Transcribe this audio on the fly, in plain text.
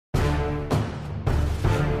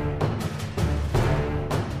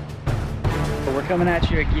we're coming at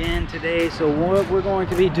you again today. So what we're going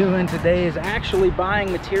to be doing today is actually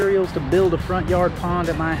buying materials to build a front yard pond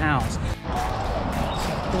at my house.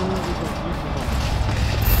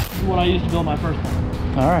 This is what I used to build my first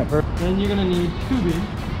one. All right, perfect. Then you're gonna need tubing.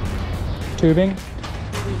 Tubing?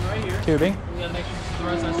 Tubing right here. Tubing. We gotta make sure it's the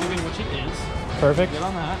right size tubing, which it is. Perfect. Get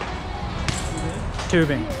on that.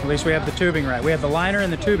 Tubing. At least we have the tubing right. We have the liner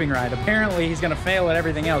and the tubing right. Apparently he's gonna fail at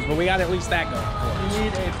everything else, but we got at least that going. You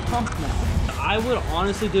need a pump now. I would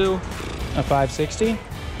honestly do a 560.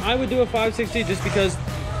 I would do a 560 just because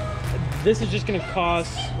this is just gonna cause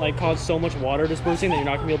so much water dispersing that you're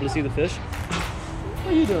not gonna be able to see the fish.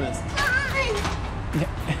 What are you doing?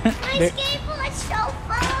 My skateboard's so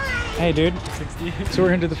fun! Hey dude. 60. So we're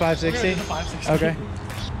gonna do the 560? We're gonna do the 560. Okay.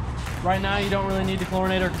 Right now you don't really need the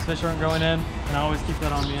chlorinator because fish aren't going in, and I always keep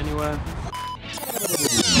that on me anyway.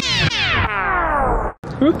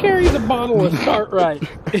 Who carries a bottle of Startrite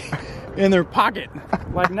in their pocket?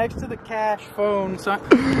 Like next to the cash phone,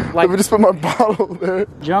 like let me just put my bottle there.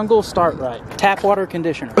 Jungle Startrite, tap water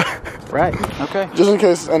conditioner. Right, okay. Just in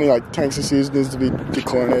case any like tanks or seas needs to be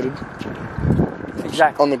dechlorinated.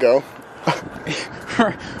 Exactly. On the go.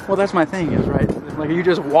 Well, that's my thing is, right? Like, are you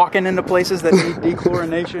just walking into places that need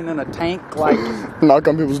dechlorination in a tank? Like, knock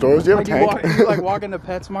on people's doors. Do you have a tank? You like walk into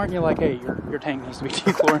PetSmart and you're like, hey, your tank needs to be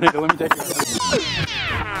dechlorinated. Let me take it.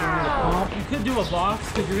 You could do a box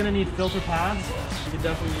because you're going to need filter pads. You could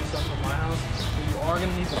definitely use some from my house. But you are going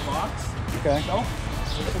to need the box. Okay. So,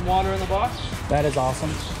 put some water in the box. That is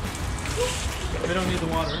awesome. We don't need the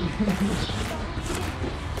water.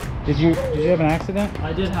 Did you have an accident?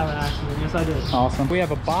 I did have an accident. Yes, I did. Awesome. We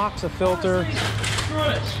have a box, a filter. Screw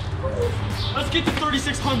it. Let's get to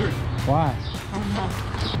 3600. Why?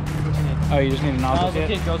 Oh, you just need a nozzle kit?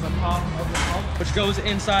 Kit goes on top of the pump, which goes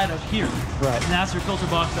inside of here. Right. And that's your filter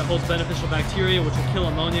box that holds beneficial bacteria, which will kill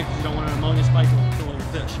ammonia because you don't want an ammonia spike that will kill all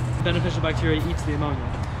your fish. Beneficial bacteria eats the ammonia.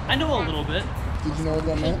 I know a little bit. Did you know what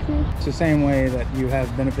that meant? It's the same way that you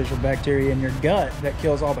have beneficial bacteria in your gut that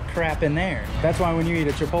kills all the crap in there. That's why when you eat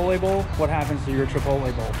a Chipotle bowl, what happens to your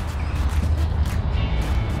Chipotle bowl?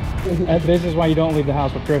 This is why you don't leave the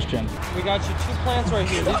house with Christian. We got you 2 plants right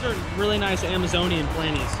here. These are really nice Amazonian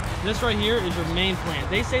planties. This right here is your main plant.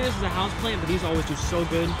 They say this is a house plant, but these always do so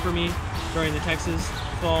good for me during the Texas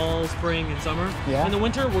fall, spring, and summer. Yeah. In the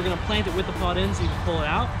winter, we're gonna plant it with the pot in so you can pull it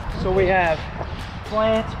out. So we have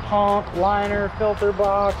plants, pump, liner, filter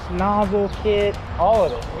box, nozzle kit, all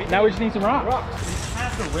of it. Now we just need some rocks. You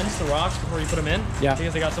have to rinse the rocks before you put them in. Yeah.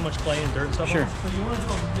 Because they got so much clay and dirt and stuff Sure. on them. So you want to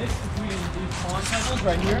do a mix between these pond pebbles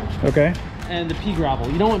right here Okay. and the pea gravel.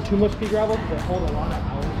 You don't want too much pea gravel because they hold a lot of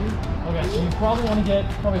algae. Okay, so you probably want to get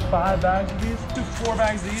 5 bags of these. Do 4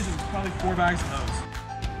 bags of these and probably 4 bags of those.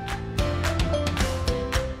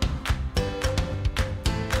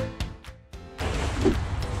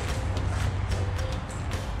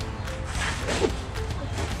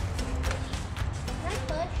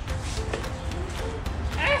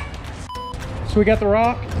 So we got the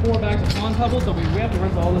rock. 4 bags of pond pebbles, so we have to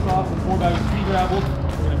rinse all this off, and 4 bags of pea gravel.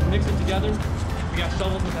 We're gonna mix it together. We got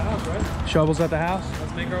shovels at the house, right? Shovels at the house.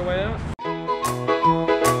 Let's make our way out.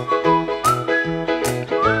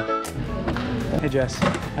 Hey Jess,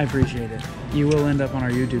 I appreciate it. You will end up on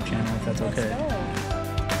our YouTube channel if that's okay.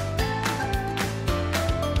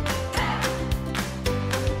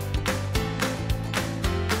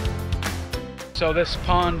 So this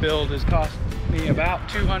pond build has cost me about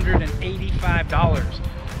 $285.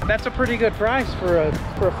 That's a pretty good price for a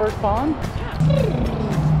first pond.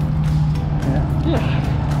 Yeah.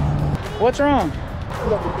 What's wrong?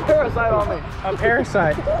 A parasite on me. A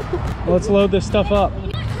parasite. Let's load this stuff up.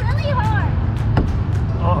 It's really hard.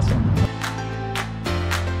 Awesome.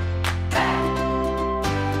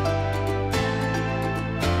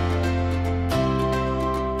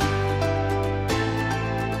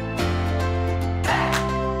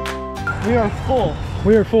 We are full.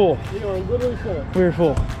 We are full. We are literally full. We are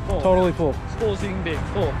full. Full. Totally full. As full as you can be.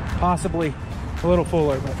 Full. Possibly a little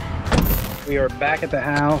fuller, but we are back at the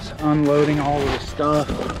house unloading all of the stuff.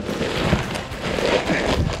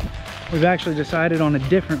 We've actually decided on a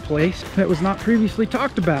different place that was not previously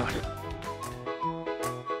talked about.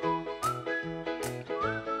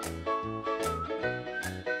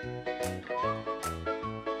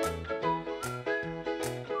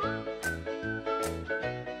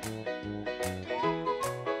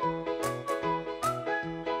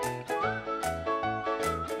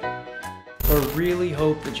 I really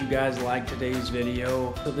hope that you guys liked today's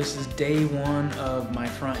video. So this is day 1 of my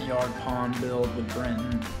front yard pond build with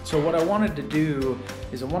Brenton. So what I wanted to do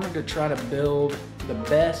is I wanted to try to build the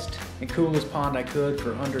best and coolest pond I could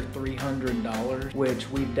for under $300, which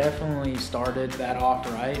we definitely started that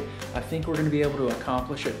off right. I think we're gonna be able to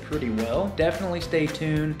accomplish it pretty well. Definitely stay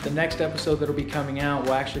tuned. The next episode that'll be coming out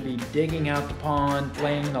will actually be digging out the pond,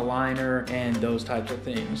 laying the liner, and those types of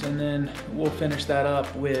things. And then we'll finish that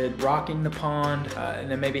up with rocking the pond, and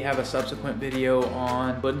then maybe have a subsequent video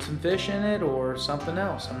on putting some fish in it or something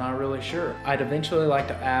else. I'm not really sure. I'd eventually like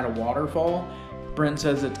to add a waterfall. Brent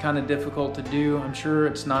says it's kind of difficult to do. I'm sure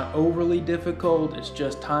it's not overly difficult, it's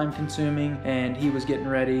just time consuming, and he was getting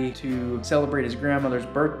ready to celebrate his grandmother's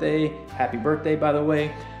birthday. Happy birthday, by the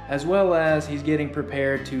way. As well as he's getting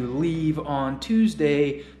prepared to leave on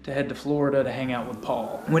Tuesday to head to Florida to hang out with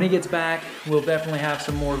Paul. When he gets back, we'll definitely have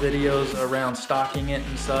some more videos around stocking it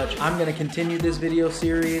and such. I'm gonna continue this video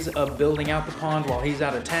series of building out the pond while he's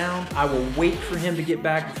out of town. I will wait for him to get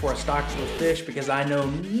back before I stock those fish because I know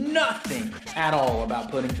nothing at all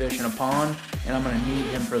about putting fish in a pond, and I'm gonna need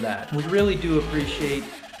him for that. We really do appreciate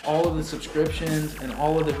all of the subscriptions and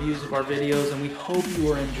all of the views of our videos, and we hope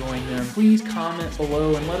you are enjoying them. Please comment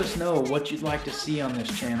below and let us know what you'd like to see on this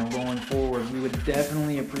channel going forward. We would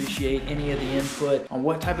definitely appreciate any of the input on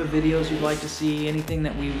what type of videos you'd like to see, anything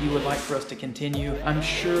that you would like for us to continue. I'm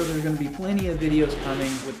sure there's going to be plenty of videos coming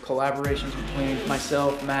with collaborations between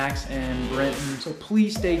myself, Max, and Brenton, so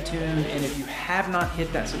please stay tuned, and if you have not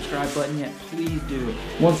hit that subscribe button yet, please do it.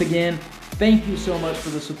 Once again, thank you so much for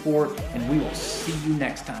the support, and we will see you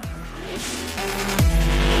next time.